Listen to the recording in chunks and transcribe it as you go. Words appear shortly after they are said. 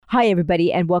Hi,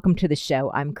 everybody, and welcome to the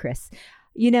show. I'm Chris.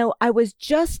 You know, I was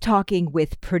just talking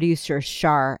with producer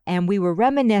Shar, and we were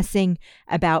reminiscing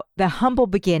about the humble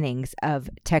beginnings of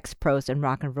text, prose, and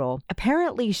rock and roll.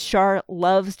 Apparently, Shar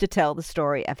loves to tell the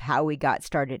story of how we got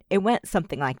started. It went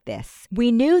something like this.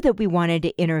 We knew that we wanted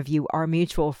to interview our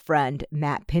mutual friend,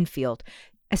 Matt Pinfield,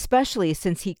 especially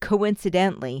since he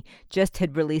coincidentally just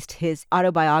had released his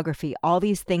autobiography, All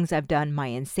These Things I've Done, My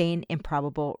Insane,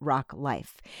 Improbable Rock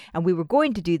Life. And we were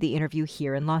going to do the interview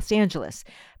here in Los Angeles.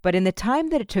 But in the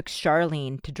time that it took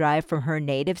Charlene to drive from her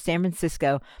native San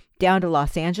Francisco down to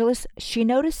Los Angeles, she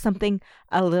noticed something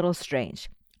a little strange.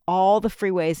 All the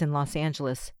freeways in Los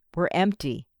Angeles were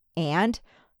empty, and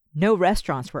no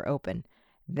restaurants were open.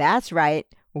 That's right,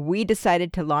 we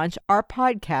decided to launch our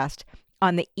podcast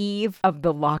on the eve of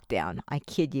the lockdown. I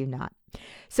kid you not.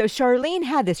 So Charlene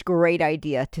had this great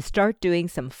idea to start doing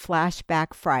some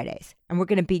Flashback Fridays. And we're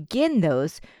going to begin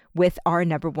those with our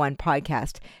number one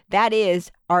podcast. That is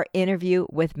our interview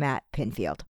with Matt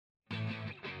Pinfield. I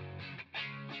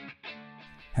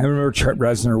remember Trent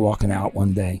Reznor walking out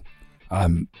one day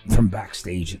from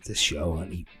backstage at this show,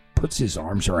 and he puts his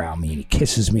arms around me and he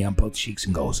kisses me on both cheeks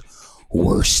and goes,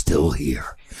 "We're still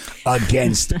here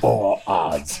against all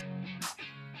odds."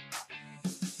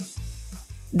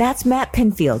 That's Matt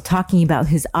Pinfield talking about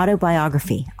his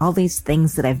autobiography, All These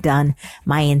Things That I've Done,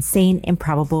 My Insane,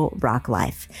 Improbable Rock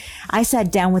Life. I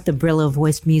sat down with the Brillo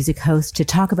Voice music host to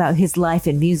talk about his life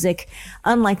in music,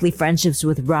 unlikely friendships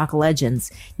with rock legends,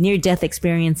 near-death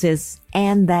experiences,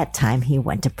 and that time he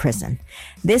went to prison.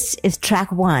 This is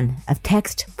track one of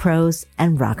Text, Prose,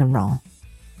 and Rock and Roll.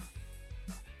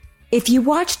 If you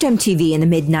watched MTV in the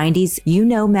mid-90s, you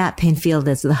know Matt Pinfield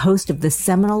as the host of the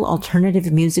seminal alternative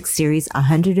music series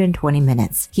 120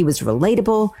 Minutes. He was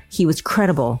relatable, he was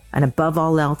credible, and above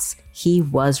all else, he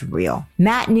was real.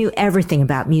 Matt knew everything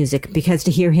about music because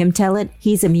to hear him tell it,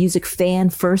 he's a music fan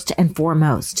first and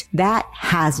foremost. That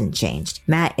hasn't changed.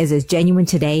 Matt is as genuine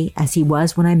today as he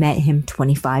was when I met him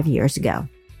 25 years ago.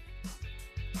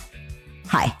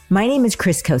 Hi, my name is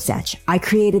Chris Kosach. I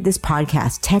created this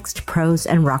podcast, Text, Prose,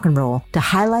 and Rock and Roll, to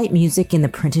highlight music in the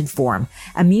printed form,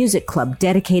 a music club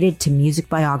dedicated to music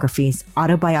biographies,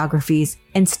 autobiographies,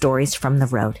 and stories from the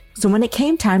road. So when it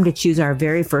came time to choose our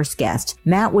very first guest,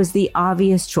 Matt was the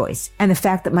obvious choice. And the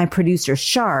fact that my producer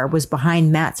Shar was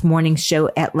behind Matt's morning show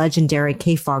at legendary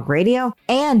KFOG Radio,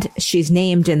 and she's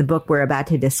named in the book we're about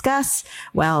to discuss,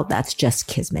 well, that's just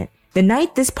kismet. The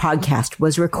night this podcast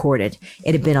was recorded,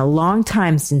 it had been a long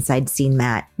time since I'd seen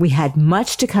Matt. We had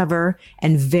much to cover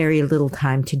and very little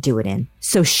time to do it in.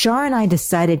 So Shar and I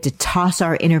decided to toss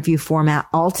our interview format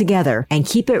altogether and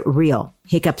keep it real,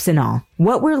 hiccups and all.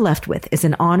 What we're left with is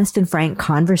an honest and frank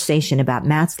conversation about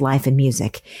Matt's life and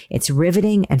music. It's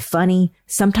riveting and funny,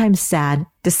 sometimes sad,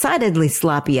 decidedly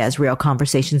sloppy as real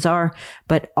conversations are,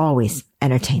 but always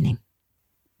entertaining.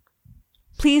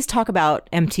 Please talk about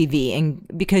MTV, and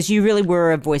because you really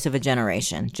were a voice of a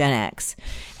generation, Gen X,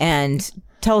 and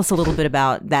tell us a little bit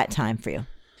about that time for you.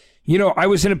 You know, I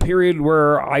was in a period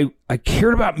where I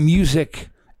cared about music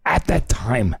at that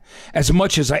time as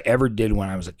much as I ever did when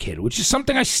I was a kid, which is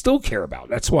something I still care about.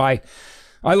 That's why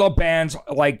I love bands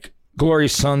like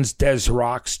Glorious Sons, Des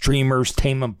Rocks, Dreamers,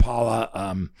 Tame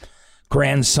Impala,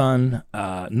 Grandson,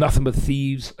 Nothing But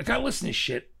Thieves. Like, I listen to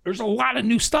shit. There's a lot of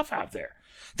new stuff out there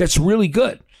that's really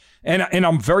good. And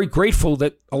I'm very grateful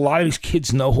that a lot of these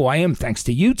kids know who I am thanks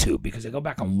to YouTube, because they go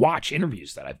back and watch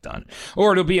interviews that I've done.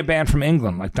 Or it'll be a band from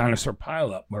England like Dinosaur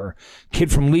Pileup, or a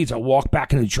kid from Leeds. I'll walk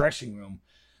back in the dressing room,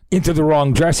 into the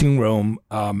wrong dressing room,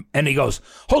 and he goes,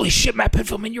 "Holy shit, Matt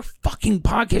Pinfield, man, your fucking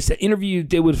podcast, that interview you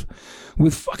did with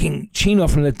fucking Chino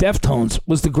from the Deftones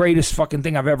was the greatest fucking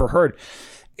thing I've ever heard."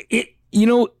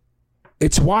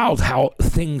 It's wild how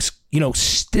things,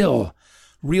 still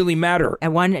really matter. I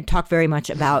wanted to talk very much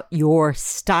about your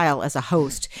style as a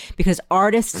host, because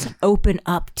artists open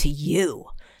up to you.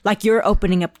 Like you're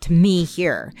opening up to me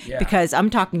here, because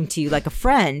I'm talking to you like a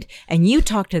friend and you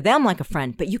talk to them like a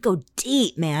friend, but you go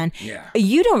deep, man. Yeah.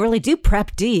 You don't really do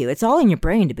prep, do you? It's all in your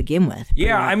brain to begin with.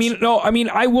 Yeah.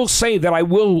 I will say that I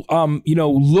will,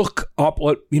 look up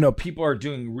what, people are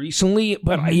doing recently,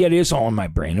 but yet it is all in my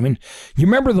brain. I mean, you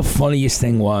remember the funniest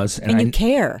thing was, and you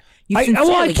care.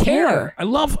 I care. I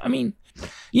love,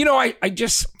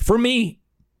 for me,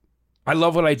 I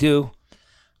love what I do.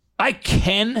 I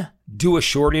can do a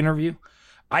short interview.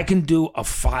 I can do a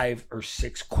 5 or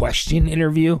 6 question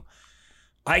interview.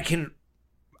 I can,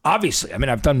 obviously,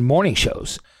 I've done morning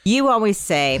shows. You always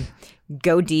say,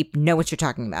 go deep, know what you're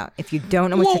talking about. If you don't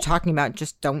know what you're talking about,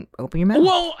 just don't open your mouth.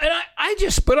 Well, and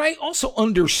I also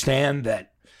understand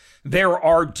that there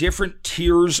are different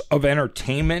tiers of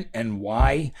entertainment and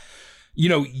why,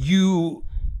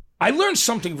 I learned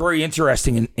something very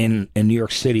interesting in New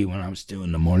York City when I was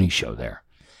doing the morning show there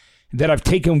that I've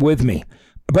taken with me.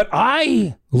 But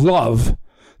I love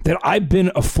that I've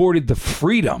been afforded the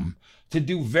freedom to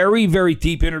do very, very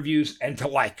deep interviews and to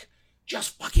like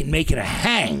just fucking make it a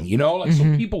hang,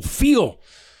 so people feel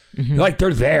like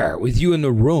they're there with you in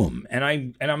the room. And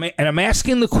I'm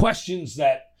asking the questions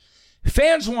that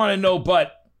fans want to know,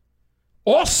 but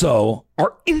also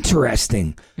are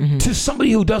interesting to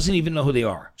somebody who doesn't even know who they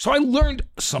are. So I learned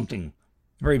something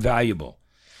very valuable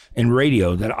in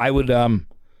radio that I would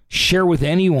share with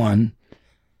anyone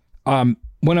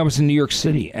when I was in New York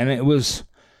City. And it was,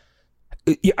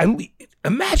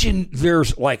 imagine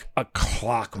there's like a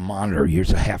clock monitor,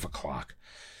 here's a half a clock.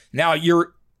 Now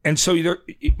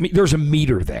there's a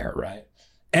meter there, right?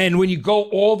 And when you go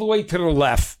all the way to the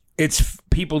left, it's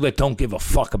people that don't give a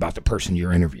fuck about the person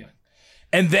you're interviewing.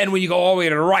 And then when you go all the way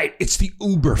to the right, it's the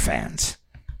Uber fans.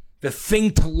 The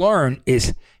thing to learn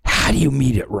is how do you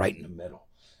meet it right in the middle?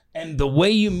 And the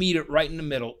way you meet it right in the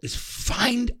middle is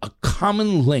find a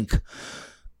common link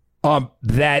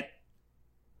that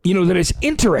is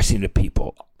interesting to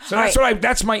people. So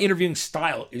that's my interviewing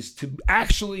style, is to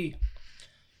actually,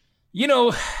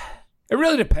 it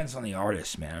really depends on the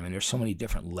artist, man. I mean, there's so many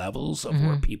different levels of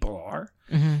where people are.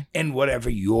 And whatever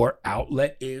your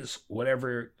outlet is,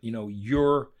 whatever,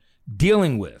 you're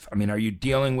dealing with. I mean, are you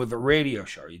dealing with a radio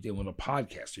show? Are you dealing with a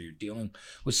podcast? Are you dealing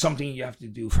with something you have to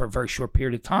do for a very short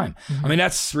period of time? I mean,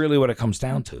 that's really what it comes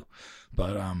down to.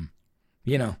 But,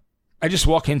 I just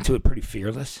walk into it pretty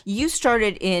fearless. You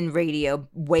started in radio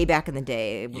way back in the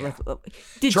day. Yeah.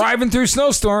 Driving through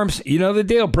snowstorms, you know the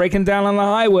deal, breaking down on the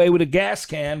highway with a gas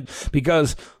can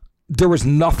because there was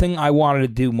nothing I wanted to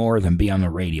do more than be on the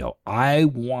radio. I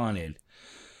wanted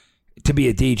to be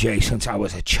a DJ since I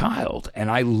was a child,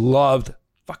 and I loved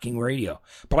fucking radio.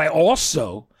 But I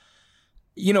also,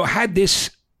 had this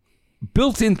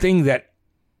built-in thing that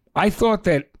I thought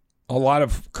that a lot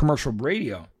of commercial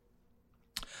radio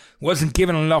wasn't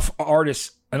giving enough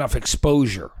artists enough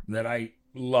exposure that I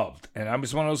loved. And I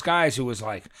was one of those guys who was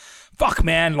like, fuck,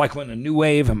 man, like when the new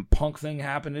wave and punk thing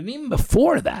happened, and even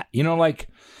before that, like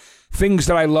things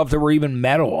that I loved that were even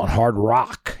metal and hard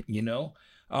rock,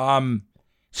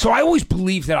 So I always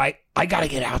believed that I got to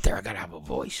get out there. I got to have a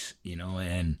voice,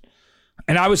 and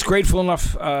I was grateful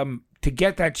enough to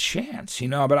get that chance,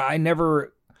 but I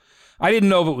didn't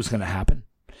know if it was going to happen.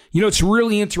 It's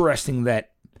really interesting that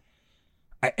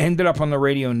I ended up on the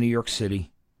radio in New York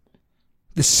City,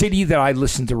 the city that I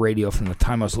listened to radio from the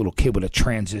time I was a little kid with a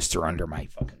transistor under my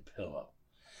fucking pillow.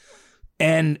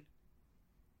 And,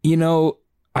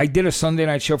 I did a Sunday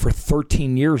night show for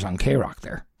 13 years on K-Rock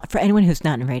there. For anyone who's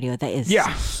not in radio, that is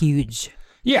huge.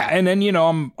 Yeah, and then,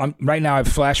 I'm right now I have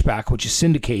Flashback, which is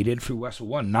syndicated through Westwood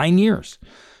One, 9 years.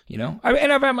 And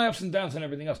I've had my ups and downs and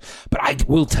everything else. But I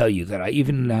will tell you that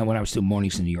even when I was doing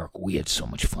mornings in New York, we had so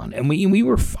much fun. And we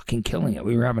were fucking killing it.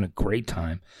 We were having a great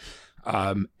time.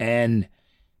 And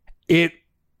it,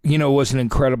 was an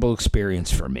incredible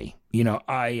experience for me.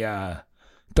 I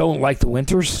don't like the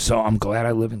winters, so I'm glad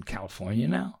I live in California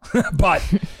now. but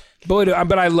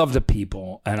I love the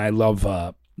people, and I love,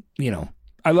 I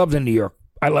love the New York.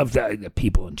 I love the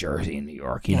people in Jersey and New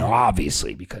York,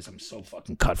 obviously, because I'm so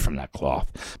fucking cut from that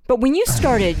cloth. But when you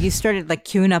started like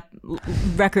queuing up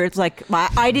records, like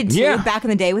I did too, back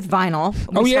in the day with vinyl.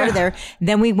 We started there.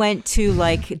 Then we went to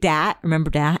like DAT.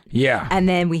 Remember DAT? Yeah. And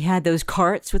then we had those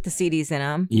carts with the CDs in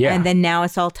them. Yeah. And then now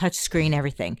it's all touch screen,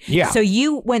 everything. Yeah. So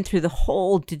you went through the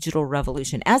whole digital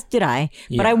revolution, as did I.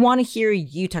 Yeah. But I want to hear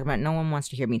you talk about it. No one wants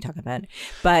to hear me talk about it.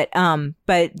 But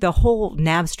the whole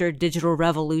Napster digital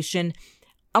revolution,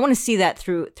 I want to see that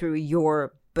through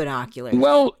your binoculars.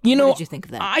 Well, what did you think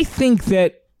of that? I think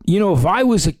that, if I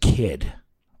was a kid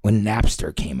when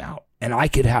Napster came out and I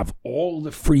could have all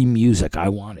the free music I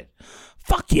wanted,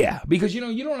 fuck yeah. Because, you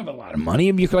don't have a lot of money.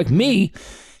 If you're like me,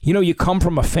 you come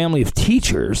from a family of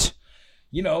teachers,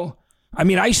 I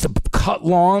used to cut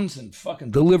lawns and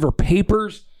fucking deliver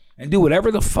papers and do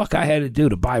whatever the fuck I had to do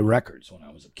to buy records when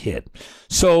I was a kid.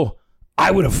 So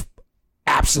I would have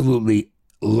absolutely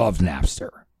loved Napster.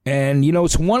 And,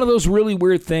 it's one of those really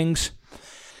weird things.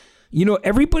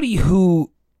 Everybody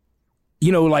who,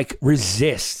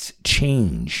 resists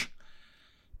change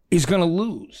is going to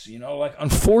lose,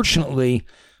 unfortunately.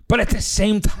 But at the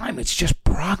same time, it's just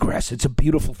progress. It's a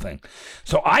beautiful thing.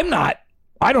 So I love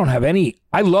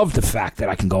the fact that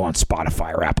I can go on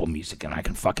Spotify or Apple Music and I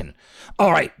can fucking,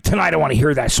 all right, tonight I want to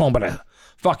hear that song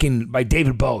by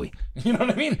David Bowie. You know what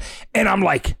I mean? And I'm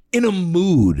like in a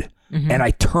mood and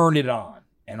I turn it on.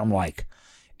 And I'm like,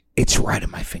 it's right at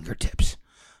my fingertips.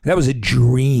 That was a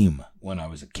dream when I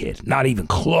was a kid, not even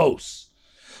close.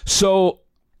 So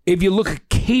if you look at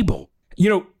cable,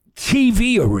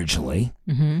 TV originally,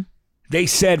 they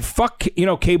said, fuck,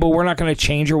 cable, we're not going to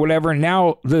change or whatever. And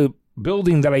now the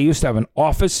building that I used to have an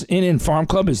office in Farm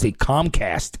Club is the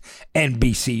Comcast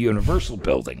NBC Universal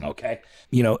building, okay?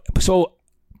 So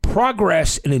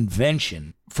progress and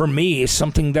invention for me is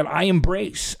something that I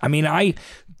embrace. I mean,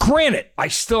 granted, I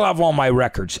still have all my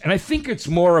records, and I think it's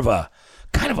more of a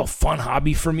kind of a fun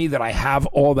hobby for me that I have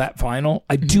all that vinyl.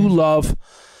 I do love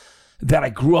that I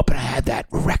grew up and I had that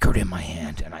record in my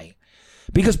hand,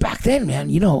 because back then, man,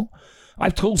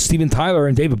 I've told Steven Tyler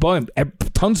and David Bowie,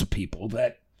 tons of people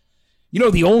that,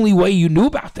 the only way you knew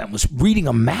about them was reading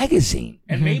a magazine,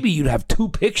 and maybe you'd have 2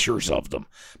 pictures of them,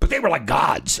 but they were like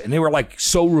gods, and they were like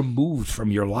so removed from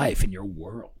your life and your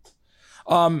world.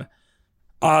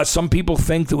 Some people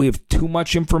think that we have too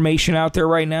much information out there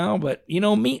right now, but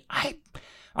me,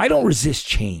 I don't resist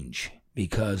change,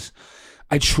 because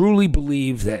I truly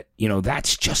believe that,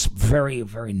 that's just very,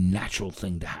 very natural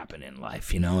thing to happen in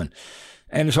life,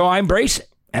 and so I embrace it.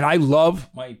 And I love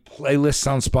my playlists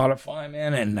on Spotify,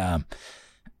 man. And, and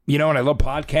I love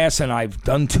podcasts, and I've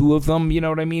done 2 of them. You know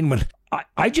what I mean? When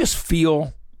I just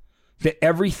feel that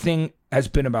everything has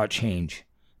been about change.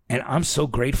 And I'm so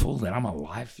grateful that I'm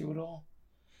alive through it all.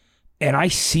 And I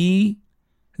see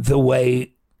the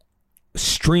way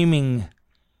streaming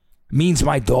means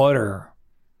my daughter,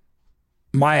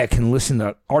 Maya, can listen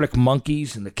to Arctic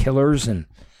Monkeys and The Killers and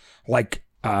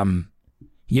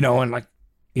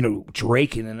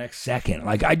Drake in the next second.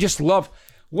 Like, I just love,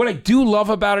 what I do love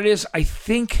about it is I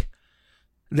think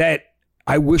that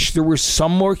I wish there was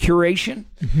some more curation,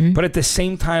 but at the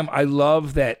same time, I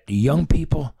love that young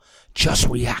people just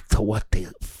react to what they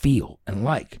feel and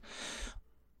like.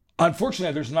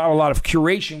 Unfortunately, there's not a lot of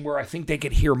curation where I think they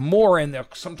could hear more, and they'll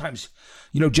sometimes,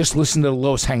 just listen to the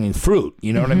lowest hanging fruit.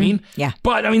 You know what I mean? Yeah.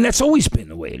 But, that's always been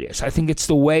the way it is. I think it's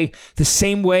the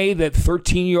same way that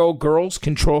 13-year-old girls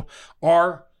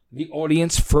are the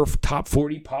audience for top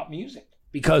 40 pop music,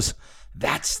 because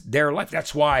that's their life.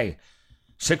 That's why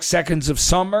 6 Seconds of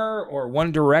Summer or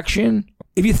One Direction,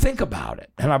 if you think about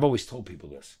it, and I've always told people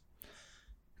this,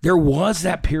 there was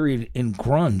that period in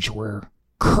grunge where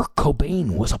Kurt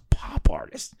Cobain was a pop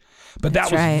artist, but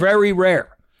that was very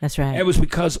rare. That's right. And it was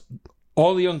because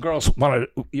all the young girls wanted,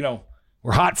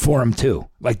 were hot for him too.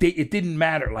 Like, it didn't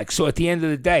matter. Like, so at the end of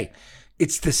the day,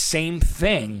 it's the same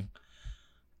thing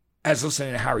as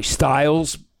listening to Harry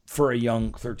Styles for a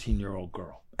young 13-year-old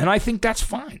girl. And I think that's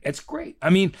fine. It's great.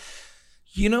 I mean,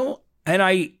 and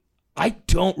I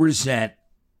don't resent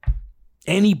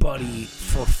anybody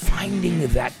for finding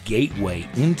that gateway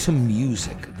into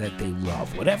music that they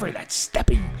love, whatever that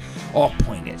stepping off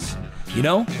point is,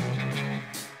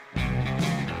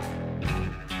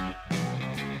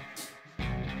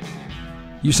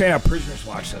 You're saying how prisoners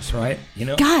watch us, right?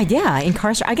 God, yeah,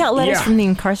 I got letters from the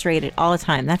incarcerated all the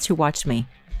time. That's who watched me.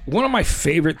 One of my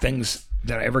favorite things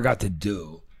that I ever got to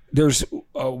do, there's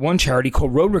one charity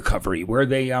called Road Recovery where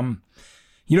they,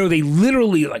 they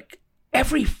literally, like,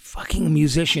 every fucking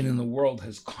musician in the world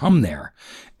has come there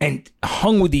and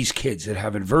hung with these kids that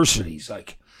have adversities,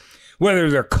 like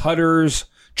whether they're cutters,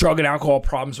 drug and alcohol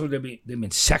problems, or they've been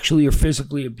sexually or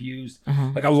physically abused,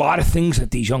 like a lot of things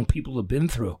that these young people have been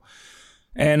through.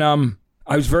 And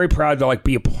I was very proud to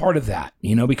be a part of that,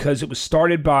 because it was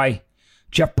started by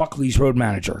Jeff Buckley's road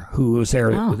manager, who was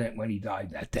there when he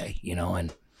died that day,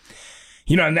 and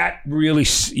that really,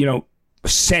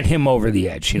 sent him over the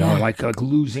edge, like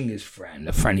losing his friend,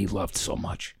 a friend he loved so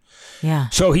much. Yeah.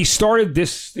 So he started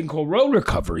this thing called Road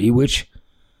Recovery, which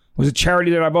was a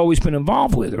charity that I've always been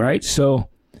involved with, right? So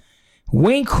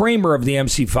Wayne Kramer of the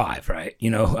MC5, right?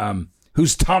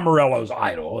 Who's Tom Morello's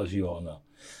idol, as you all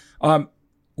know.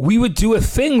 We would do a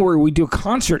thing where we do a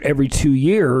concert every 2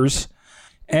 years,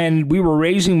 and we were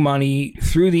raising money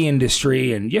through the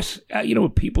industry and just,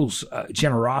 people's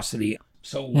generosity.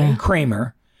 So Wayne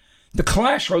Kramer, The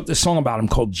Clash wrote this song about him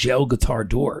called Jail Guitar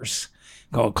Doors.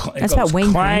 That's about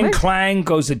Wayne Clang, Kramer? clang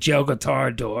goes the jail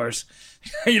guitar doors.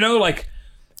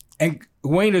 And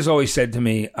Wayne has always said to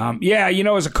me,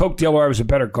 as a coke dealer, I was a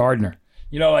better gardener.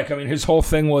 His whole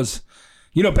thing was,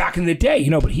 back in the day,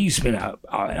 but he's been an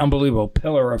unbelievable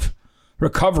pillar of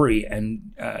recovery,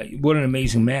 and what an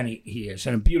amazing man he is,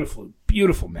 and a beautiful,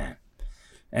 beautiful man,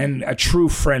 and a true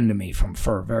friend to me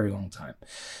for a very long time.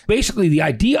 Basically, the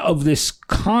idea of this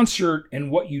concert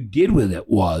and what you did with it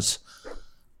was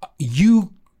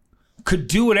you could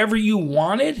do whatever you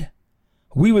wanted.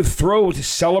 We would throw to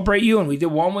celebrate you, and we did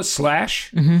one with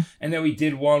Slash, and then we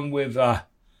did one with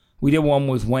we did one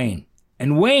with Wayne.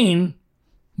 And Wayne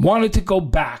wanted to go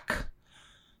back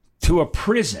to a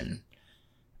prison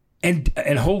and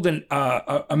hold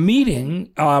a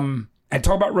meeting and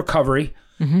talk about recovery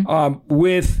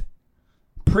with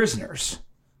prisoners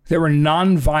that were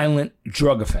nonviolent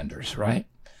drug offenders, right?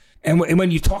 And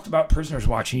when you talked about prisoners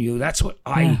watching you, that's what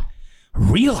I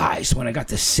realized when I got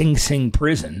to Sing Sing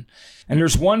prison. And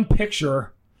there's one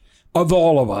picture of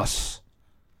all of us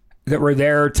that were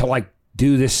there to like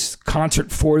do this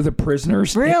concert for the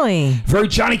prisoners. Really? Very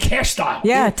Johnny Cash style.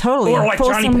 Yeah, totally. Or like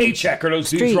Johnny Paycheck, or those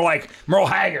dudes were like Merle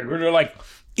Haggard, where they're like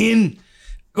in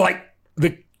like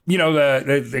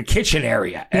the kitchen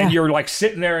area, and you're like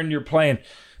sitting there and you're playing.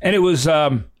 And it was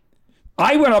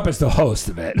I went up as the host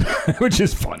of it, which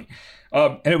is funny.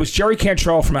 And it was Jerry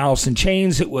Cantrell from Alice in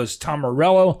Chains. It was Tom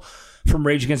Morello from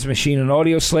Rage Against the Machine and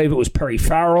Audio Slave. It was Perry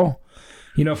Farrell,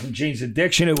 from Jane's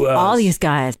Addiction. It was all these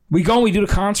guys. We go and we do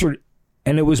the concert,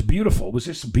 and it was beautiful. It was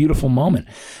just a beautiful moment.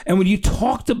 And when you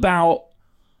talked about,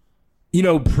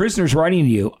 prisoners writing to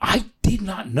you, I did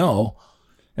not know.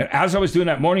 And as I was doing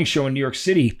that morning show in New York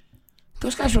City,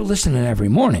 those guys were listening every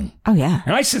morning. Oh, yeah.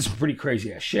 And I said some pretty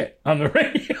crazy ass shit on the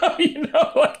radio,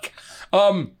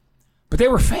 but they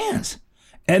were fans.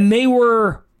 And they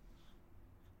were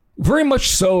very much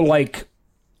so like,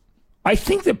 I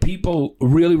think that people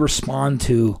really respond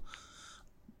to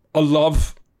a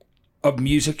love of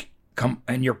music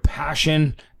and your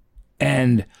passion,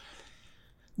 and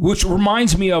which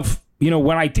reminds me of,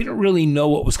 when I didn't really know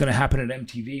what was going to happen at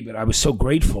MTV, but I was so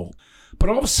grateful. But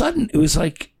all of a sudden, it was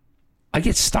like, I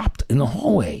get stopped in the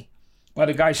hallway by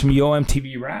the guys from Yo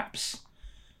MTV Raps.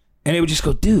 And they would just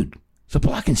go, dude, the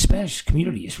Black and Spanish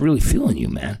community is really feeling you,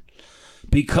 man.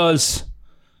 Because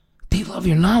they love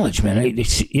your knowledge, man.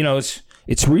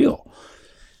 It's real.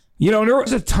 There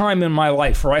was a time in my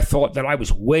life where I thought that I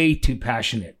was way too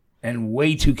passionate and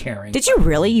way too caring. Did you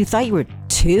really? You thought you were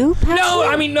too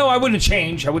passionate? No, I wouldn't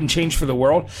change. I wouldn't change for the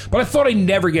world. But I thought I'd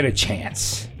never get a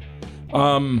chance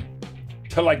to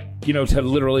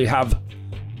literally have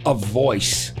a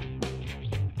voice.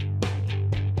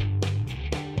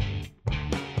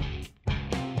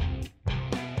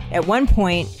 At one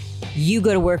point, you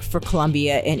go to work for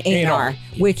Columbia in A&R,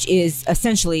 which is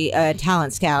essentially a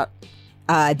talent scout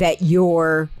that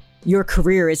your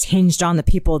career is hinged on the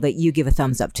people that you give a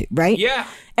thumbs up to, right? Yeah.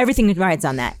 Everything rides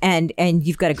on that. And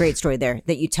you've got a great story there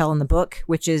that you tell in the book,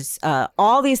 which is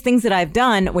all these things that I've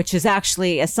done, which is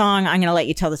actually a song. I'm going to let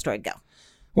you tell the story. Go.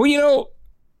 Well,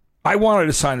 I wanted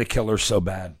to sign the Killers so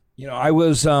bad. I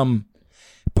was,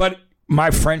 but my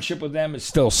friendship with them is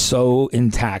still so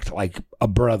intact, like a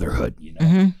brotherhood,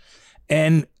 Mm-hmm.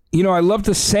 And, I love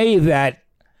to say that,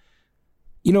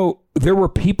 there were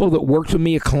people that worked with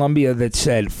me at Columbia that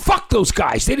said, fuck those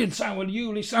guys. They didn't sign with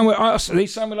you. They signed with us. They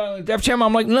signed with Island Def Jam.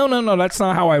 I'm like, no, that's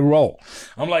not how I roll.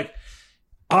 I'm like,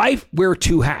 I wear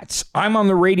two hats. I'm on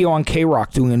the radio on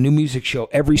K-Rock doing a new music show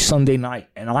every Sunday night.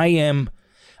 And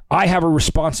I have a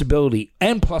responsibility,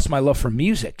 and plus my love for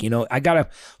music. I got to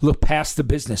look past the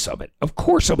business of it. Of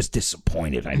course, I was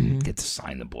disappointed I didn't get to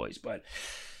sign the boys, but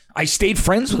I stayed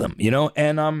friends with them,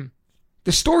 and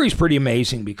the story's pretty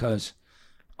amazing because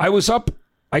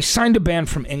I signed a band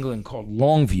from England called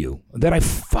Longview that I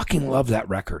fucking love that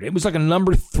record. It was like a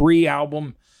number 3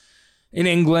 album in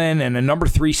England and a number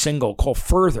 3 single called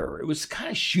Further. It was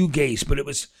kind of shoegaze, but it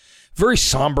was very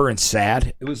somber and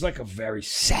sad. It was like a very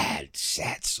sad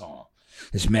song,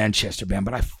 this Manchester band,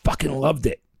 but I fucking loved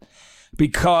it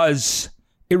because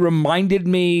it reminded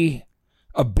me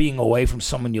of being away from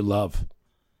someone you love,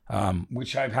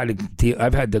 which I've had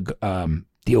to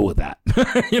deal with that.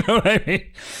 You know what I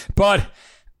mean? But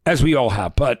as we all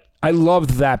have, but I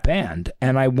loved that band,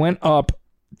 and I went up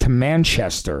to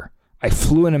Manchester. I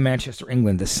flew into Manchester,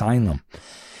 England to sign them.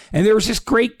 And there was this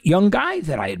great young guy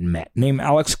that I had met named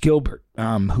Alex Gilbert,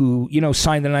 who,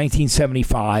 signed in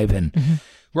 1975 and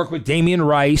worked with Damien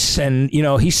Rice. And,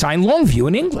 he signed Longview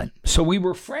in England. So we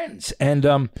were friends.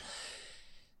 And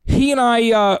he and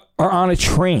I are on a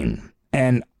train,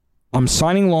 and I'm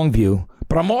signing Longview,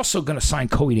 but I'm also going to sign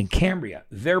Coheed and Cambria.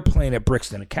 They're playing at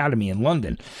Brixton Academy in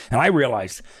London. And I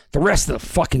realized the rest of the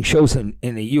fucking shows in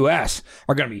the U.S.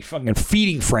 are going to be fucking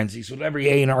feeding frenzies with every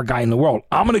A&R guy in the world.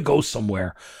 I'm going to go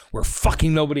somewhere where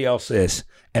fucking nobody else is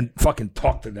and fucking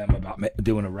talk to them about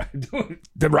doing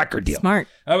the record deal. Smart.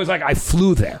 I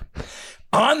flew there.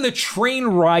 On the train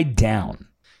ride down,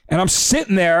 and I'm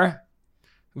sitting there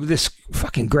with this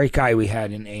fucking great guy we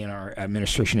had in A&R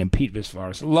administration in Pete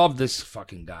Visvaris. Love this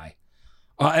fucking guy.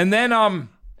 And then,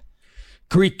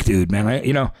 Greek dude,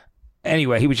 man,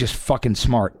 anyway, he was just fucking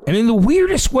smart. And in the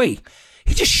weirdest way,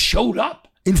 he just showed up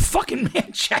in fucking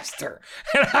Manchester.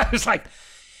 And I was like,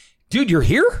 dude, you're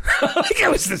here? Like,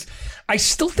 I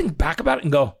still think back about it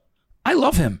and go, I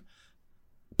love him.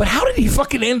 But how did he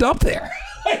fucking end up there?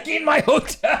 Like in my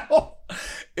hotel.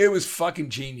 It was fucking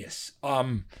genius.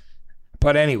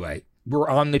 But anyway, we're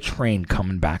on the train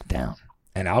coming back down.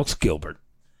 And Alex Gilbert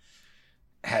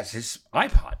has his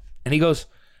iPod. And he goes,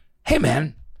 hey,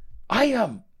 man,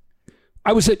 I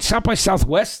was at South by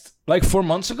Southwest like 4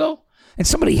 months ago. And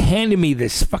somebody handed me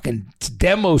this fucking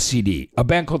demo CD, a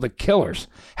band called The Killers.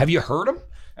 Have you heard them?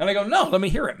 And I go, no, let me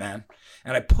hear it, man.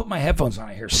 And I put my headphones on.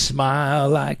 I hear Smile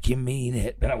Like You Mean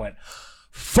It. And I went,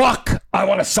 fuck, I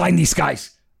want to sign these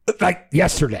guys like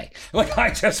yesterday. Like,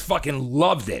 I just fucking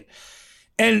loved it.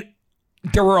 And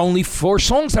there were only 4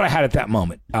 songs that I had at that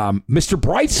moment. Mr.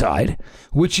 Brightside,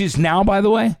 which is now, by the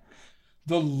way,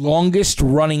 the longest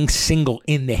running single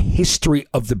in the history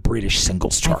of the British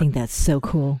singles chart. I think that's so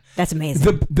cool. That's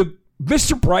amazing. The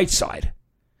Mr. Brightside,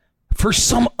 for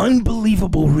some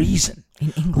unbelievable reason,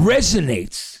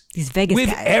 resonates These Vegas with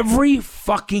guys. every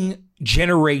fucking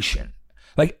generation.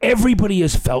 Like, everybody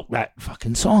has felt that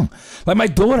fucking song. Like, my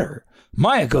daughter,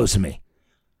 Maya, goes to me,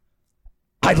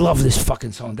 I love this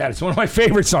fucking song. That is one of my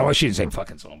favorite songs. Well, she didn't say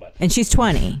fucking song, but. And she's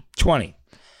 20. 20.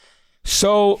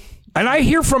 So, and I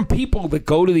hear from people that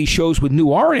go to these shows with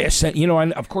new artists, and, you know,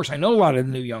 and of course I know a lot of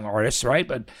the new young artists, right?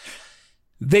 But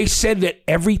they said that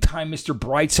every time Mr.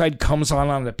 Brightside comes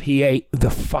on the PA, the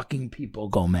fucking people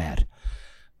go mad.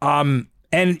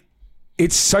 And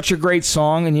it's such a great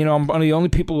song, and, you know, I'm one of the only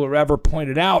people who have ever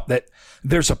pointed out that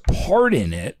there's a part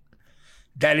in it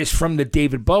that is from the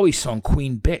David Bowie song,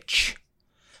 Queen Bitch.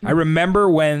 I remember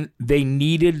when they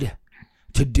needed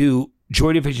to do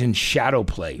Joy Division's Shadow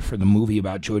Play for the movie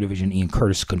about Joy Division, Ian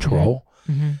Curtis Control.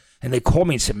 Mm-hmm. And they called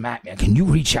me and said, Matt, man, can you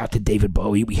reach out to David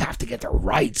Bowie? We have to get the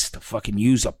rights to fucking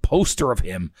use a poster of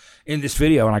him in this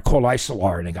video. And I called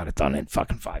Isolar and they got it done in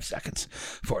fucking 5 seconds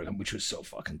for them, which was so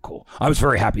fucking cool. I was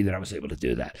very happy that I was able to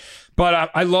do that. But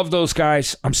I love those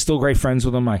guys. I'm still great friends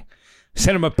with them. I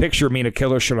sent him a picture of me in a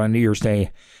Killer shirt on New Year's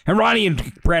Day. And Ronnie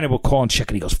and Brandon will call and check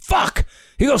and he goes, fuck.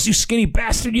 He goes, you skinny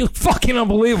bastard. You look fucking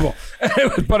unbelievable.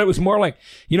 But it was more like,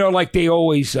 you know, like they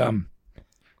always,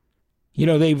 you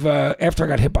know, they've, after I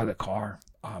got hit by the car,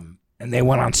 and they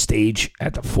went on stage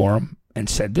at the Forum and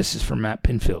said, this is for Matt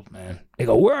Pinfield, man. They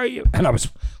go, where are you? And I was,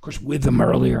 of course, with them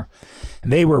earlier.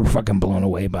 And they were fucking blown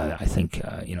away by, I think,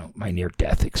 you know, my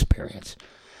near-death experience.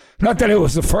 Not that it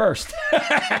was the first.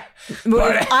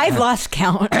 But I've lost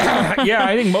count. Yeah,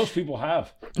 I think most people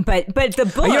have. But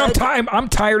the book. You know, I'm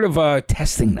tired of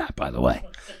testing that, by the way.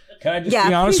 Can I just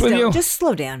be honest with you? Just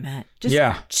slow down, Matt. Just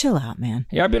chill out, man.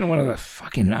 Yeah, I've been one of the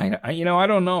fucking, you know, I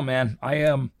don't know, man.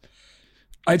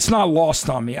 It's not lost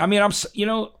on me. I mean, I'm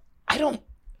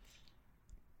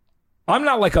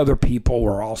not like other people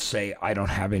where I'll say I don't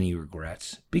have any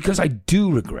regrets, because I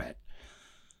do regret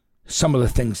some of the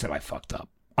things that I fucked up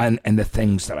and the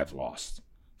things that I've lost.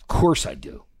 Of course I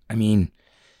do. I mean,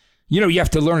 you know, you have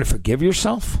to learn to forgive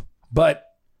yourself, but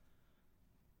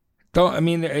don't, I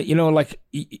mean, you know, like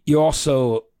you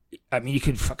also, I mean, you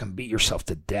could fucking beat yourself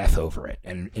to death over it,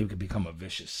 and it could become a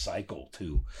vicious cycle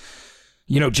too.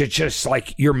 You know, just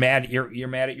like you're mad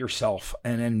at yourself,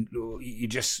 and then you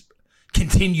just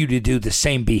continue to do the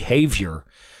same behavior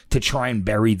to try and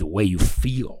bury the way you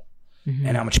feel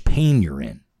and how much pain you're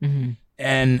in. Mm-hmm.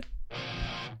 And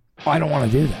I don't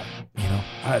want to do that, you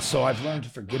know. So I've learned to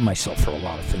forgive myself for a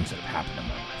lot of things that have happened in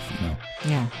my life, you know.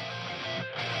 Yeah.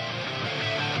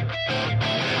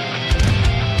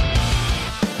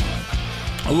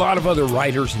 A lot of other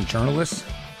writers and journalists,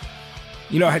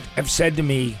 you know, have said to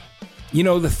me, you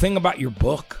know, the thing about your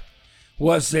book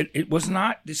was that it was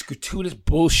not this gratuitous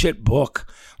bullshit book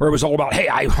where it was all about, hey,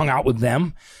 I hung out with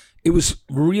them. It was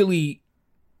really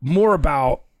more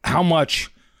about how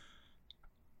much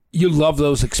you love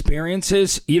those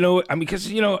experiences. You know, I mean,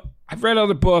 because, you know, I've read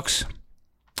other books,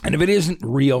 and if it isn't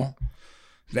real,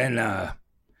 then,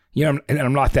 you know, and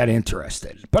I'm not that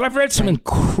interested. But I've read some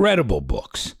incredible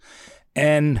books.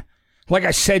 And like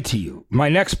I said to you, my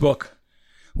next book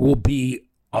will be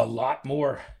a lot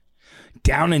more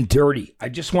down and dirty. I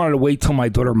just wanted to wait till my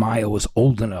daughter Maya was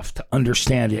old enough to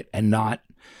understand it and not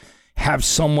have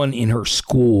someone in her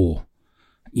school,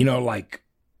 you know, like,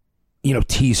 you know,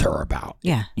 tease her about.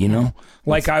 Yeah. You know,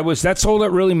 like that's all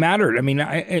that really mattered. I mean,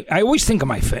 I always think of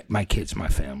my kids, my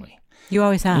family. You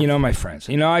always have. You know, my friends.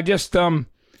 You know, I just,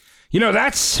 you know,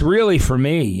 that's really for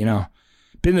me, you know,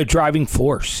 been the driving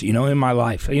force, you know, in my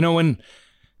life. You know, when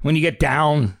you get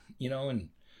down, you know, and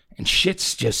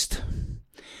shit's just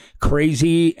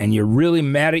crazy and you're really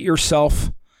mad at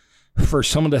yourself for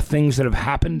some of the things that have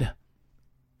happened,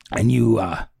 and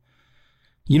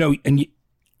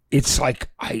it's like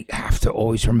I have to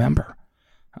always remember,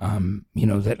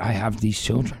 that I have these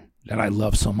children that I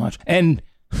love so much. And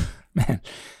man,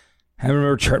 I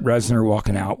remember Trent Reznor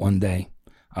walking out one day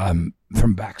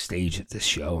from backstage at this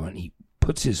show, and he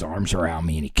puts his arms around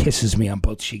me and he kisses me on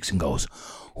both cheeks and goes,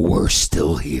 "We're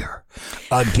still here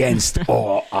against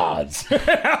all odds."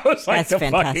 That was like That's the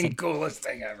fantastic. fucking coolest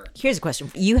thing ever. Here's a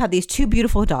question. You have these two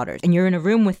beautiful daughters, and you're in a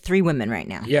room with three women right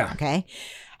now. Yeah. Okay.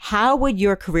 How would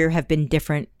your career have been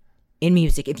different in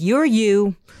music if you're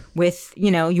you with,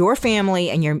 your family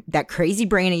and that crazy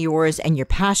brain of yours and your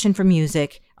passion for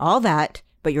music, all that,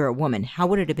 but you're a woman? How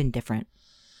would it have been different?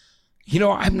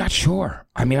 I'm not sure.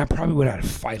 I mean, I probably would have to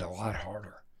fight a lot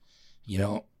harder.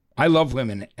 I love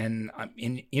women, and I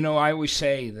always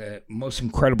say the most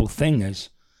incredible thing is,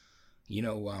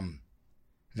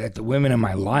 that the women in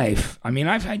my life. I mean,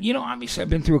 I've had, obviously I've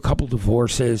been through a couple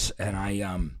divorces,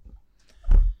 and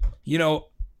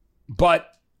but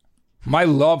my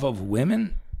love of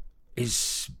women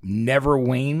is never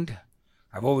waned.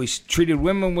 I've always treated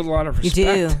women with a lot of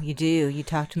respect. You do. You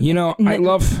talk to me. I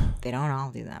love. They don't all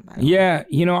do that, by the way. Yeah,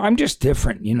 I'm just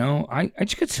different. I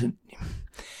just get to.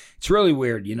 It's really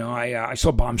weird. I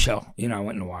saw Bombshell. I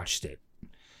went and watched it,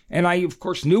 and I of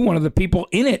course knew one of the people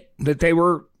in it that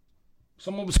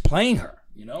someone was playing her.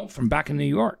 From back in New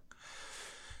York,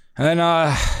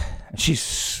 and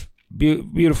she's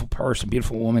beautiful person,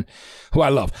 beautiful woman, who I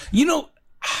love.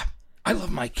 I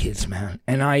love my kids, man,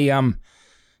 and I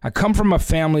come from a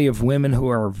family of women who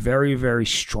are very, very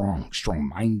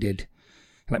strong-minded.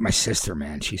 Like my sister,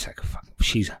 man, she's a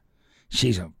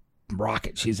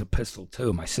rocket. She's a pistol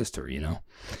too. My sister,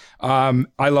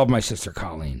 I love my sister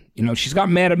Colleen. She's got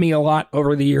mad at me a lot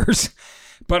over the years,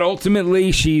 but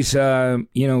ultimately she's,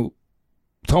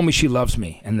 told me she loves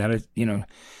me and that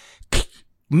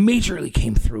majorly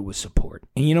came through with support.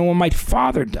 And when my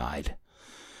father died,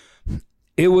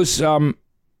 it was, I'll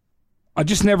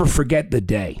just never forget the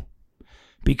day,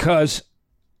 because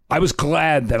I was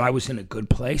glad that I was in a good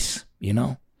place,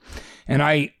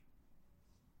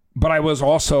 but I was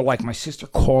also like, my sister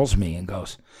calls me and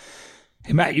goes,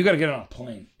 "Hey, Matt, you got to get on a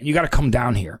plane and you got to come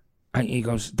down here." He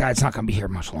goes, "Dad's not going to be here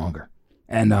much longer."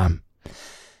 And, I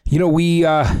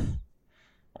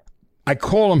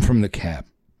call him from the cab,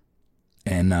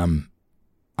 and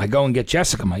I go and get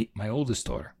Jessica, my oldest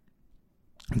daughter,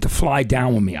 to fly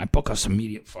down with me. I book us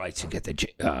immediate flights and get to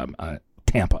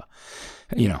Tampa,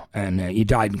 and he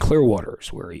died in Clearwater,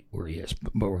 is where he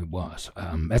was.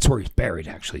 That's where he's buried,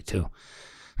 actually, too.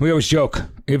 We always joke,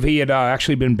 if he had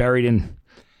actually been buried in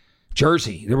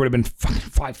Jersey, there would have been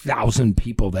 5,000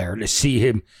 people there to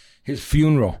see his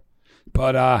funeral.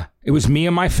 But it was me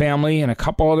and my family and a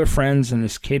couple other friends and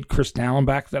this kid, Chris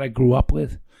Dallenbach, that I grew up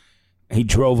with. He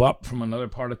drove up from another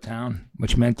part of town,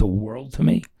 which meant the world to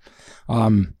me.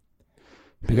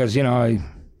 Because, I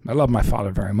love my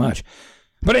father very much.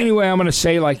 But anyway, I'm going to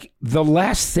say, like, the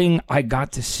last thing I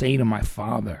got to say to my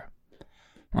father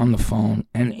on the phone,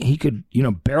 and he could,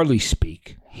 barely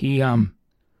speak.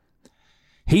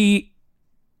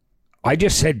 I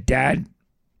just said, "Dad,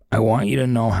 I want you to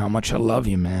know how much I love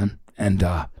you, man. And,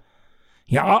 I'm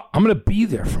going to be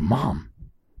there for Mom.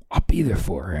 I'll be there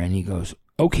for her." And he goes,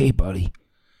 "Okay, buddy."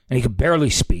 And he could barely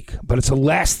speak, but it's the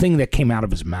last thing that came out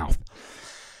of his mouth.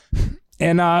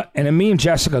 And then me and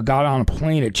Jessica got on a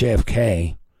plane at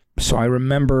JFK. So I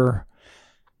remember,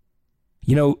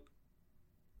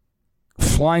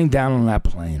 flying down on that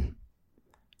plane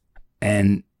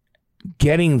and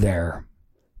getting there.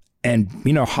 And,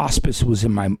 hospice was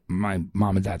in my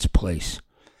mom and dad's place.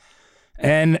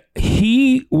 And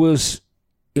he was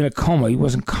in a coma. He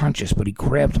wasn't conscious, but he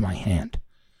grabbed my hand.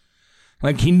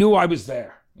 Like he knew I was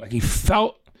there. Like he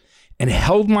felt and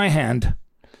held my hand.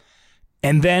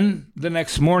 And then the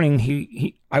next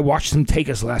morning, I watched him take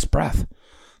his last breath.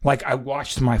 Like I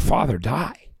watched my father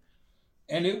die.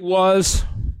 And it was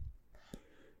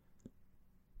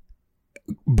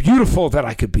beautiful that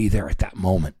I could be there at that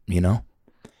moment,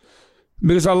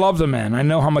 Because I love the man. I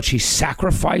know how much he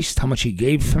sacrificed, how much he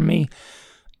gave for me.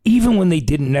 Even when they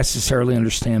didn't necessarily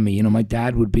understand me. My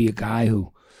dad would be a guy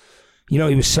who, he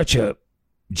was such a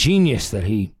genius that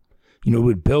he,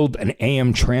 would build an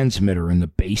AM transmitter in the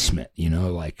basement,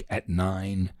 like at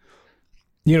 9.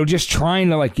 Just trying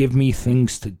to like give me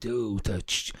things to do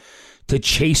to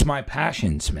chase my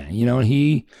passions, man.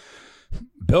 He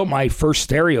built my first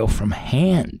stereo from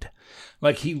hand.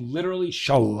 Like he literally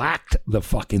shellacked the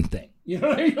fucking thing. You know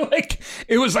what I mean? Like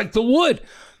it was like the wood.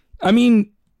 I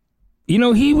mean,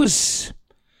 he was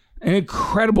an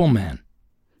incredible man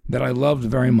that I loved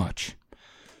very much.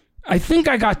 I think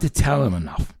I got to tell him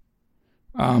enough.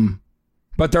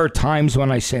 But there are times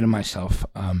when I say to myself,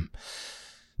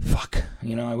 fuck,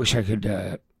 I wish I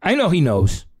could, I know he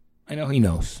knows,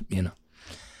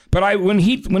 but when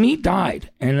he died,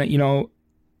 and,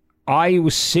 I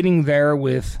was sitting there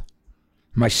with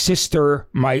my sister,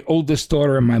 my oldest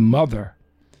daughter, and my mother,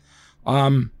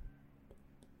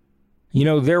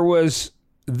 there was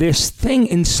this thing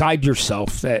inside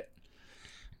yourself that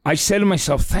I said to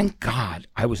myself, thank God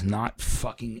I was not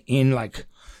fucking in like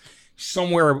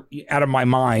somewhere out of my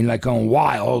mind, like going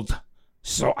wild.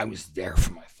 So I was there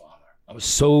for my father. I was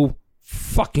so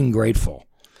fucking grateful.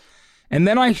 And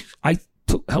then I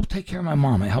helped take care of my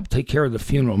mom. I helped take care of the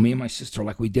funeral. Me and my sister,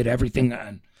 like we did everything.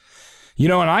 And,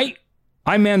 and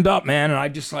I manned up, man. And I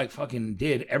just like fucking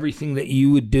did everything that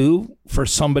you would do for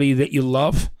somebody that you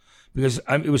love, because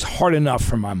it was hard enough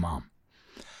for my mom.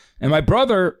 And my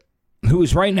brother, who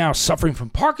is right now suffering from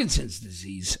Parkinson's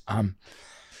disease,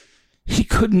 he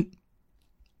couldn't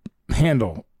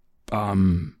handle,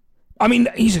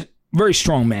 he's a very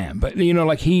strong man, but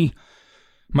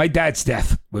my dad's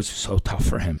death was so tough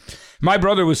for him. My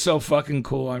brother was so fucking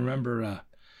cool. I remember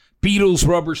Beatles,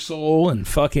 Rubber Soul, and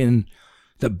fucking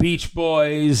the Beach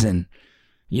Boys, and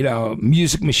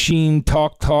Music Machine,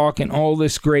 Talk, and all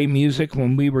this great music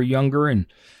when we were younger. And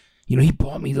he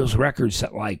bought me those records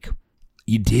that like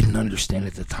you didn't understand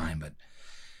at the time, but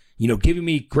giving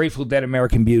me Grateful Dead,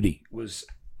 American Beauty was,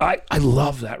 I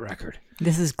love that record.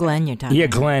 This is Glenn you're talking about. Yeah,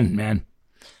 Glenn, man.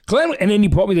 Glenn, and then he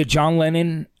bought me the John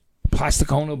Lennon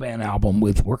Plastic Ono Band album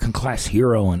with Working Class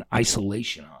Hero and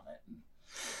Isolation on it.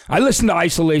 I listened to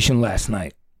Isolation last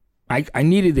night. I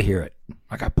needed to hear it.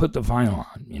 Like I put the vinyl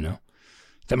on,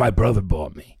 that my brother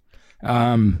bought me.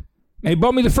 And he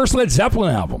bought me the first Led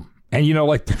Zeppelin album. And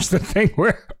there's the thing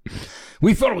where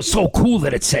we thought it was so cool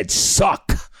that it said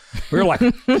suck. We were like,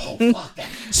 oh, fuck,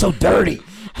 that's so dirty.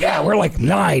 Yeah, we're like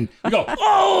 9. We go,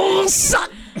 oh,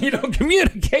 suck.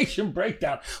 Communication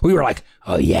breakdown. We were like,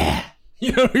 oh, yeah.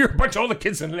 You're a bunch of all the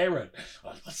kids in the neighborhood.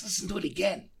 Oh, let's listen to it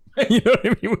again. You know what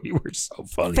I mean? We were so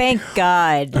funny. Thank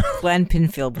God Glenn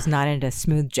Pinfield was not into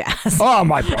smooth jazz. Oh,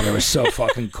 my brother was so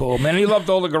fucking cool, man. He loved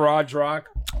all the garage rock.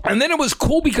 And then it was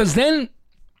cool because then,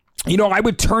 I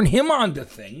would turn him on to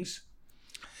things.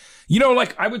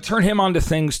 I would turn him on to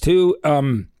things too.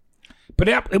 But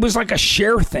it was like a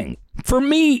share thing. For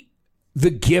me, the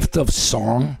gift of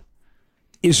song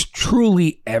is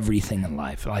truly everything in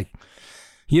life. Like,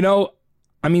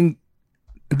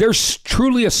 there's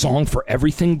truly a song for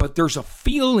everything, but there's a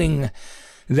feeling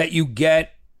that you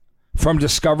get from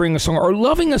discovering a song or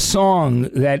loving a song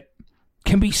that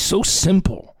can be so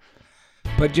simple,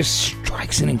 but just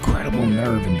strikes an incredible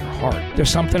nerve in your heart. There's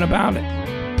something about it.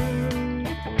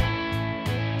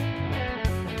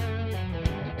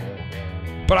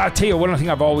 But I'll tell you, one thing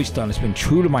I've always done has been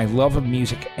true to my love of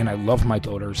music, and I love my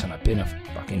daughters, and I've been a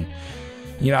fucking...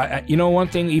 one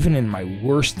thing, even in my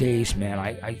worst days, man,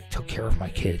 I took care of my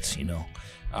kids,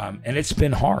 and it's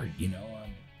been hard, in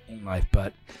life,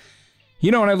 but,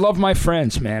 and I love my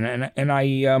friends, man, and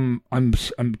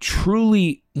I'm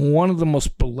truly one of the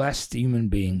most blessed human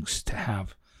beings to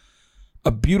have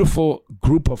a beautiful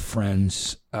group of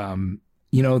friends,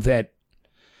 that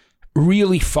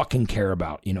really fucking care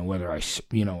about, whether I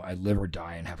live or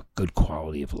die and have a good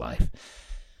quality of life,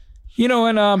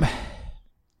 and,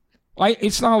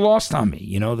 it's not lost on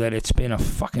me, that it's been a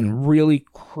fucking really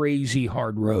crazy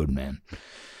hard road, man.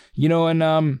 And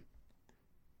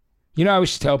I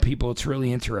always tell people it's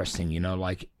really interesting,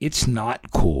 it's not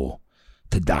cool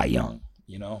to die young,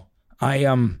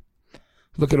 I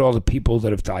look at all the people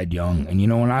that have died young, and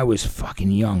when I was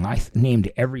fucking young, I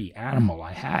named every animal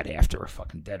I had after a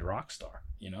fucking dead rock star,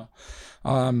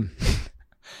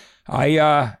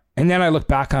 And then I look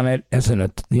back on it as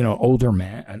an older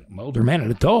man,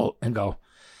 an adult, and go,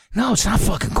 no, it's not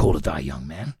fucking cool to die young,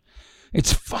 man.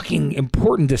 It's fucking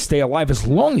important to stay alive as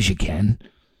long as you can.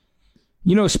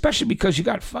 Especially because you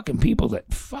got fucking people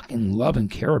that fucking love and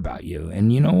care about you.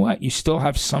 And you know what? You still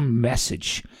have some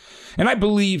message. And I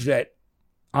believe that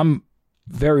I'm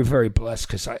very, very blessed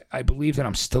because I believe that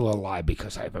I'm still alive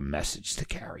because I have a message to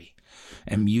carry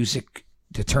and music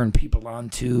to turn people on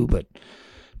to, but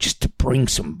just to bring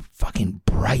some fucking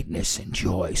brightness and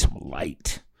joy, some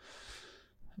light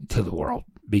to the world.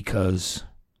 Because,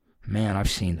 man, I've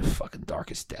seen the fucking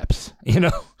darkest depths,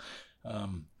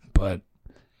 But,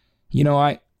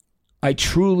 I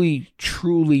truly,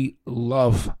 truly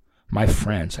love my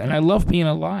friends. And I love being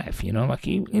alive, like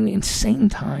in insane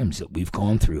times that we've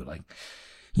gone through. Like,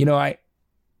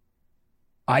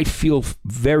 I feel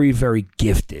very, very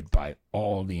gifted by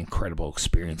all the incredible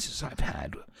experiences I've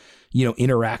had,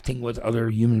 interacting with other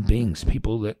human beings,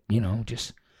 people that,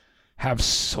 just have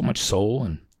so much soul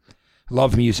and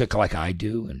love music like I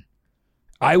do. And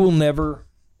I will never,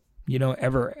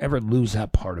 ever lose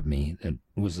that part of me that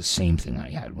was the same thing I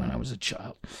had when I was a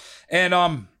child. And,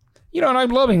 and I'm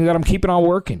loving that I'm keeping on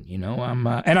working,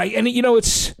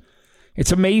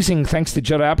 it's amazing, thanks to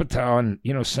Judd Apatow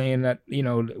and, saying that,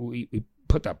 we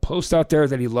put that post out there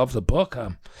that he loved the book.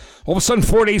 All of a sudden,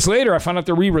 4 days later, I found out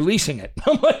they're re-releasing it.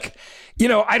 I'm like,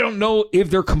 I don't know if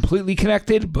they're completely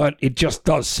connected, but it just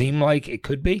does seem like it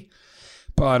could be.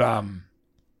 But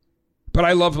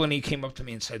I loved when he came up to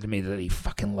me and said to me that he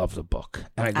fucking loved the book.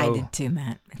 And I did too,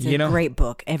 Matt. It's a great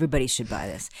book. Everybody should buy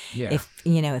this. Yeah.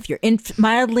 If you're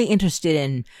mildly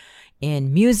interested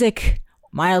in music,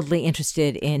 mildly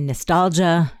interested in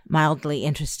nostalgia, mildly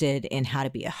interested in how to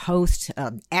be a host,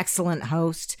 an excellent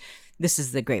host, this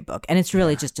is the great book. And it's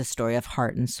really just a story of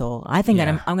heart and soul. I think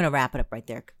I'm going to wrap it up right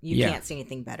there. You can't say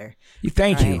anything better.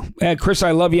 Thank you. Chris,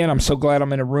 I love you, and I'm so glad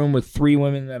I'm in a room with 3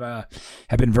 women that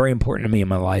have been very important to me in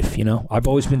my life. I've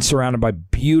always been surrounded by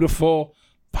beautiful,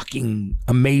 fucking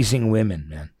amazing women,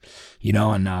 man.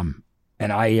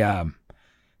 And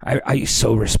I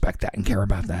so respect that and care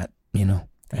about that,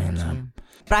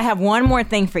 But I have one more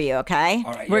thing for you, okay?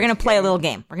 All right, We're going to play a little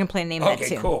game. We're going to play Name That Tune.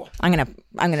 Okay, cool. I'm going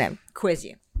to quiz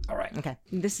you. All right. Okay.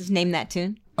 This is Name That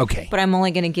Tune. Okay. But I'm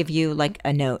only going to give you like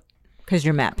a note because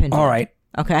you're Matt Pinto. All right.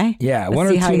 Okay? Yeah, Let's 1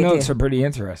 see or how 2 you notes do. are pretty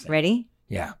interesting. Ready?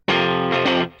 Yeah.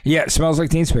 Yeah, it smells like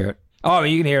Teen Spirit. Oh,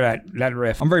 you can hear that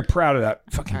riff. I'm very proud of that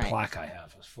fucking plaque I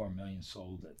have. It was 4 million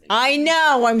sold. I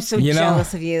know. I'm so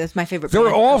jealous of you. That's my favorite band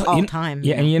of all time.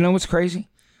 Yeah, and you know what's crazy?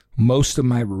 Most of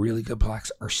my really good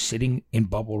plaques are sitting in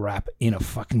bubble wrap in a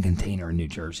fucking container in New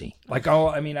Jersey. I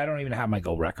don't even have my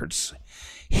gold records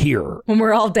here. When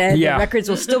we're all dead, the records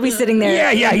will still be sitting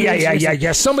there.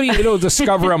 Yeah. Somebody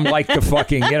discover them like the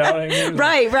fucking,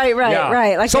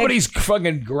 Right. Like somebody's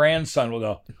fucking grandson will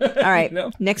go. All right.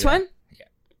 Next one.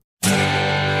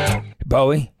 Yeah.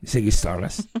 Bowie, Ziggy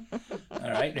Stardust.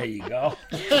 All right, there you go.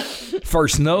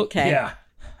 First note. Okay. Yeah.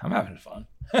 I'm having fun.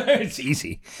 It's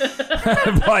easy.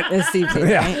 But it's easy,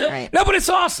 right? No, but it's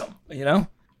awesome, Go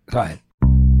ahead.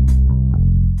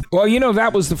 Well,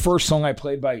 that was the first song I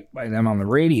played by them on the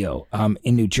radio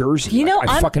in New Jersey.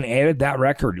 I fucking added that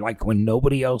record when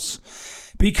nobody else,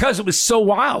 because it was so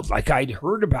wild. I'd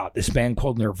heard about this band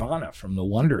called Nirvana from the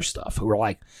Wonder stuff, who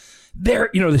were they're,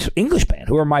 this English band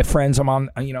who are my friends. I'm on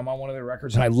one of their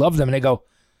records and I love them. And they go,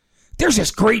 there's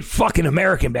this great fucking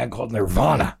American band called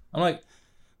Nirvana. I'm like,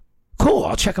 cool,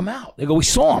 I'll check them out. They go, we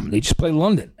saw them. They just played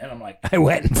London. And I'm like, I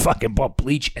went and fucking bought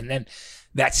Bleach. And then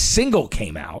that single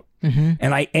came out,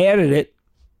 and I added it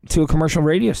to a commercial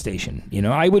radio station.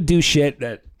 I would do shit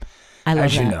that, I love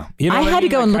as that. you know. I had to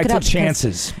go and look it up. I took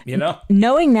chances,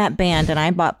 Knowing that band, and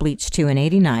I bought Bleach too in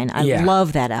 '89. I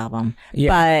love that album. Yeah.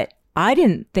 But I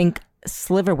didn't think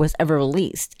Sliver was ever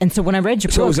released. And so when I read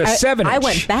your book, it was a 7-inch. I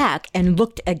went back and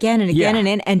looked again and again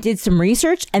and did some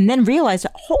research and then realized,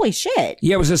 holy shit.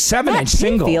 Yeah, it was a 7-inch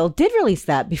single. Pinfield did release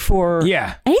that before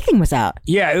anything was out.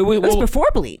 Yeah. It was before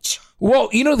Bleach. Well,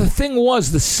 the thing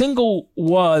was, the single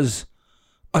was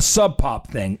a Sub Pop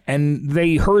thing, and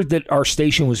they heard that our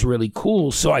station was really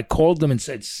cool, so I called them and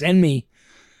said, send me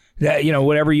that,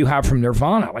 whatever you have from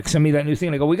Nirvana, send me that new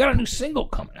thing. They go, we got a new single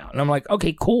coming out. And I'm like,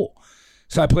 okay, cool.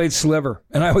 So I played Sliver,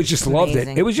 and I always just loved it.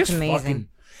 It was just fucking,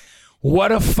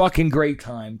 what a fucking great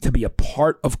time to be a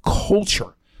part of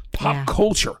culture, pop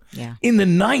culture in the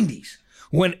 90s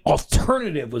when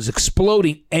alternative was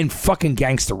exploding and fucking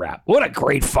gangster rap. What a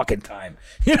great fucking time.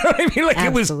 You know what I mean?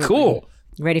 It was cool.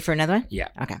 Ready for another one? Yeah.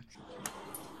 Okay.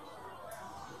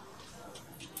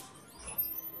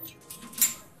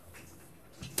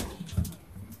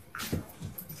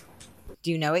 Do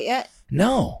you know it yet?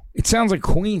 No. It sounds like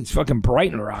Queen's fucking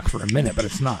Brighton Rock for a minute, but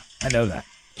it's not. I know that.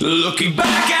 Looking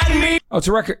back at me. Oh, it's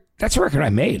a record. That's a record I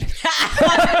made.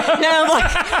 No, I'm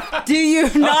like, do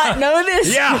you not know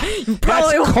this? Yeah.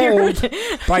 Probably That's Cold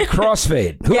by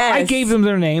Crossfade. Who I gave them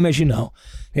their name, as you know.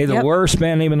 They're the worst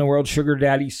band name in the world, Sugar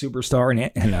Daddy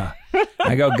Superstar. And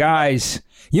I go, guys,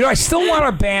 I still want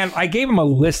a band. I gave them a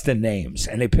list of names,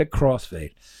 and they picked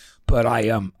Crossfade. But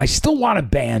I still want a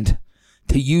band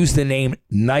to use the name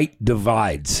Night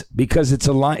Divides, because it's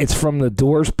a line. It's from the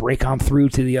Doors, Break On Through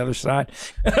to the Other Side.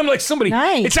 And I'm like, it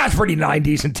sounds pretty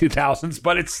 90s and 2000s,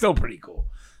 but it's still pretty cool.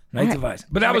 Night Divides.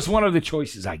 But that was one of the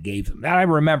choices I gave them. That I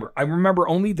remember. I remember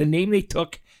only the name they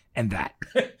took and that.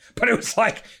 But it was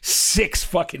 6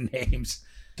 fucking names.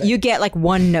 You get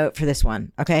one note for this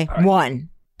one, okay? Right. 1.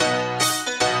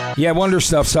 Yeah, Wonder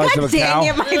Stuff, Size of a Cow. Dang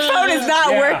it, my phone is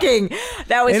not working.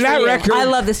 That was that record. I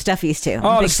love the Stuffies too.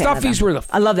 Oh, the Stuffies were the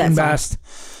I love that best.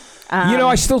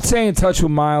 I still stay in touch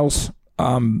with Miles.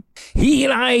 He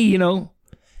and I,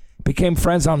 became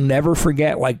friends. I'll never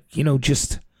forget. Like,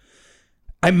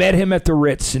 I met him at the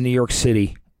Ritz in New York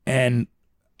City, and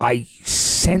I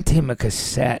sent him a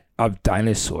cassette of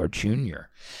Dinosaur Jr.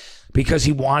 because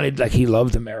he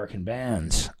loved American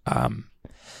bands.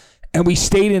 And we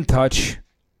stayed in touch.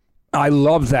 I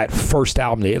love that first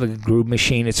album, the Groove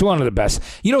Machine. It's one of the best.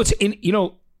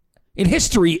 In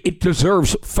history, it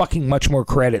deserves fucking much more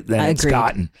credit than it's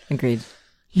gotten. Agreed.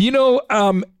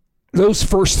 Those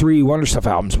first 3 Wonder Stuff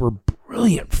albums were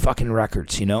brilliant fucking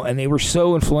records, and they were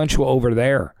so influential over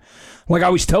there. Like I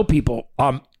always tell people,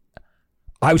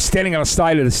 I was standing on the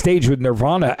side of the stage with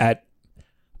Nirvana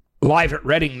live at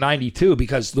Reading 92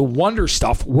 because the Wonder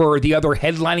Stuff were the other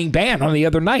headlining band on the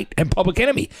other night, and Public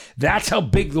Enemy. That's how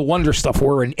big the Wonder Stuff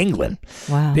were in England.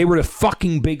 Wow. They were the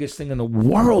fucking biggest thing in the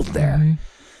world there,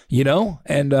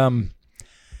 and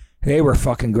they were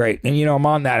fucking great. And, I'm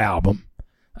on that album.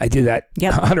 I did that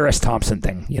Hunter S. Thompson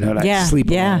thing, that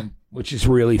Sleep Alone, which is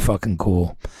really fucking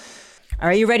cool. All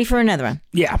right, you ready for another one?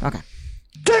 Yeah. Okay.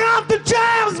 Turn off the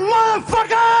jams,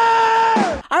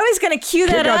 motherfucker! I was going to cue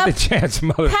that up. Kick out the jams,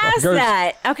 motherfucker. Past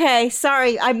that. Okay,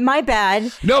 sorry. My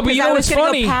bad. No, but I was what's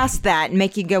gonna go past that and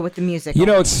make you go with the music.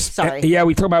 Sorry. Yeah,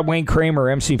 we talk about Wayne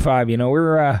Kramer,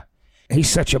 MC5. He's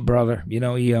such a brother.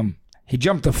 He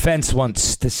jumped the fence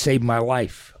once to save my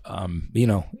life.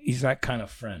 He's that kind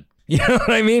of friend. You know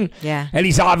what I mean? Yeah. And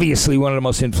he's obviously one of the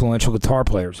most influential guitar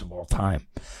players of all time.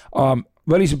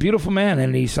 But he's a beautiful man,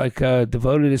 and he's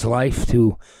devoted his life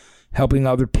to helping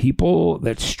other people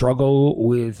that struggle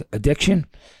with addiction.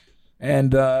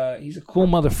 And he's a cool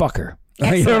motherfucker.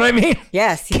 Excellent. You know what I mean?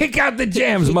 Yes. Kick out the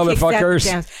jams,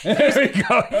 motherfuckers. There we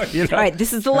go. All right,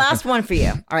 this is the last one for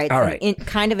you. All right. All right.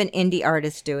 Kind of an indie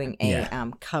artist doing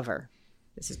a cover.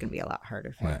 This is going to be a lot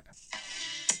harder for you.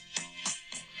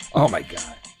 Oh, my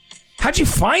God. How'd you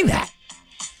find that?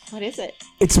 What is it?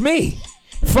 It's me.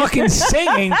 Fucking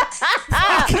singing.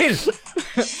 Fucking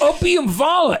Opium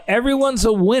Vala. Everyone's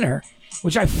a winner,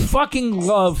 which I fucking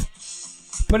love.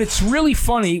 But it's really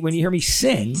funny when you hear me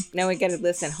sing. Now we got to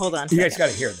listen. Hold on. You guys got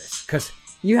to hear this because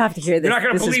you have to hear this. You're not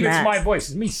going to believe it's my voice.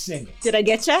 It's me singing. Did I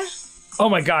get you? Oh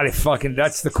my God!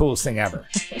 That's the coolest thing ever.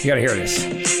 You got to hear this.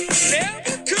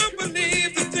 Never could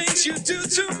believe the things you do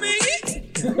to me.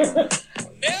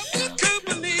 Never could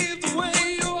believe the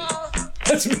way you are.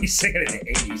 That's me singing in the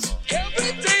 80s.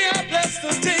 Every day I bless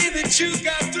the day that you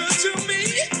got through to me.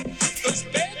 'Cause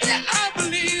baby, I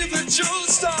believe that you're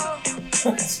a star.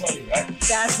 That's funny, right?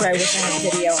 That's where I wish I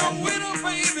had video on.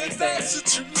 Baby, that's the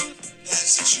truth.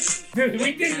 That's the truth. Dude,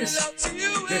 we did this. Dude,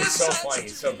 it's so funny.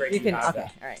 It's so great. You can, have okay,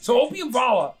 that. all right. So Opium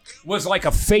Vala was like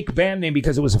a fake band name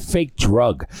because it was a fake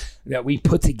drug that we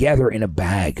put together in a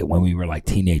bag when we were like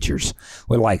teenagers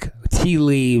with like tea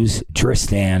leaves,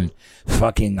 Tristan,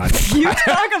 fucking. You talk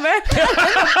about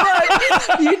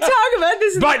that. You talk about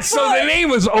this. But so the name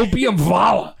was Opium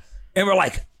Vala, and we're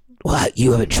like, what?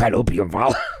 You haven't tried Opium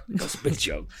Vala? That's a big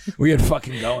joke. We had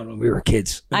fucking going when we were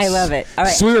kids. I love it. All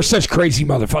right. So we were such crazy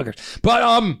motherfuckers. But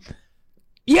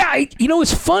yeah,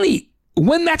 it's funny.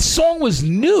 When that song was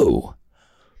new,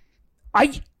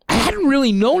 I hadn't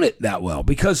really known it that well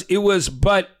because it was,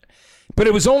 but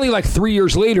it was only like 3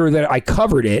 years later that I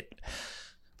covered it.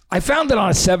 I found it on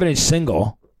a 7-inch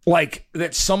single, like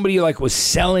that somebody like was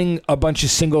selling a bunch of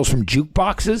singles from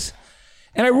jukeboxes,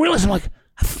 and I realized I'm like,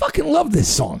 I fucking love this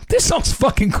song. This song's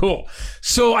fucking cool.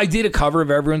 So I did a cover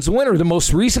of Everyone's a Winner. The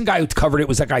most recent guy who covered it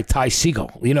was that guy Ty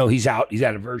Segall. He's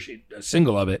had a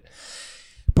single of it.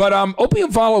 But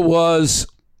Opium Vala was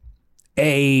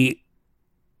a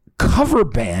cover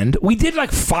band. We did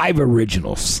like 5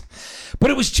 originals.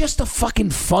 But it was just a fucking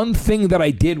fun thing that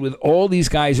I did with all these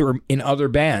guys who were in other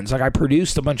bands. Like I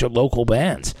produced a bunch of local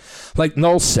bands. Like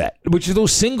Null Set, which are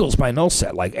those singles by Null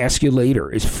Set, like Ask You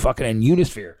Later is fucking, and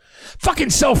Unisphere. Fucking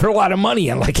sell for a lot of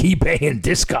money on like eBay and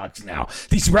Discogs now.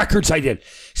 These records I did.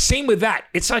 Same with that.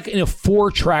 It's like in a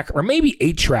 4-track or maybe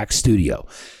 8-track studio.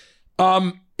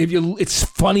 It's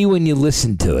funny when you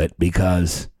listen to it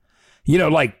because,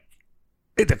 like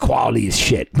the quality is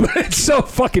shit, but it's so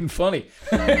fucking funny.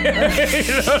 So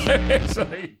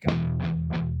there you go.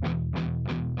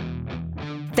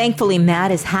 Thankfully,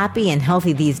 Matt is happy and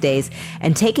healthy these days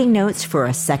and taking notes for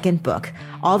a second book.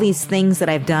 All These Things That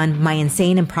I've Done, My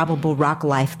Insane and Probable Rock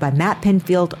Life by Matt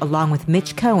Pinfield along with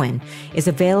Mitch Cohen is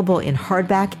available in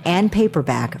hardback and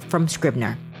paperback from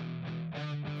Scribner.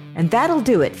 And that'll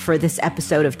do it for this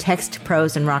episode of Text,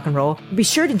 Prose, and Rock and Roll. Be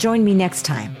sure to join me next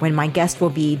time when my guest will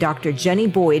be Dr. Jenny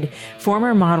Boyd,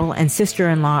 former model and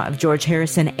sister-in-law of George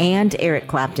Harrison and Eric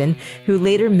Clapton, who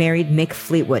later married Mick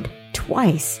Fleetwood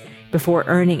twice. before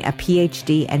earning a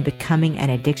PhD and becoming an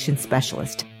addiction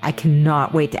specialist. I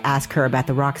cannot wait to ask her about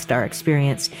the rock star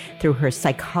experience through her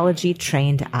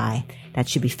psychology-trained eye. That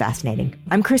should be fascinating.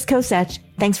 I'm Chris Kosach.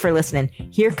 Thanks for listening.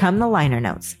 Here come the liner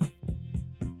notes.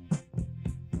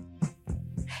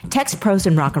 Text Prose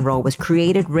and Rock and Roll was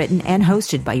created, written, and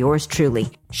hosted by yours truly,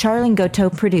 Charlene Goto,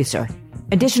 producer.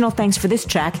 Additional thanks for this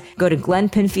track go to Glenn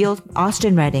Pinfield,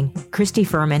 Austin Redding, Christy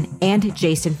Furman, and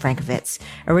Jason Frankovitz.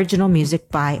 Original music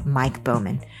by Mike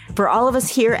Bowman. For all of us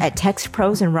here at Text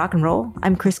Prose and Rock and Roll,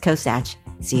 I'm Chris Kosach.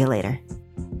 See you later.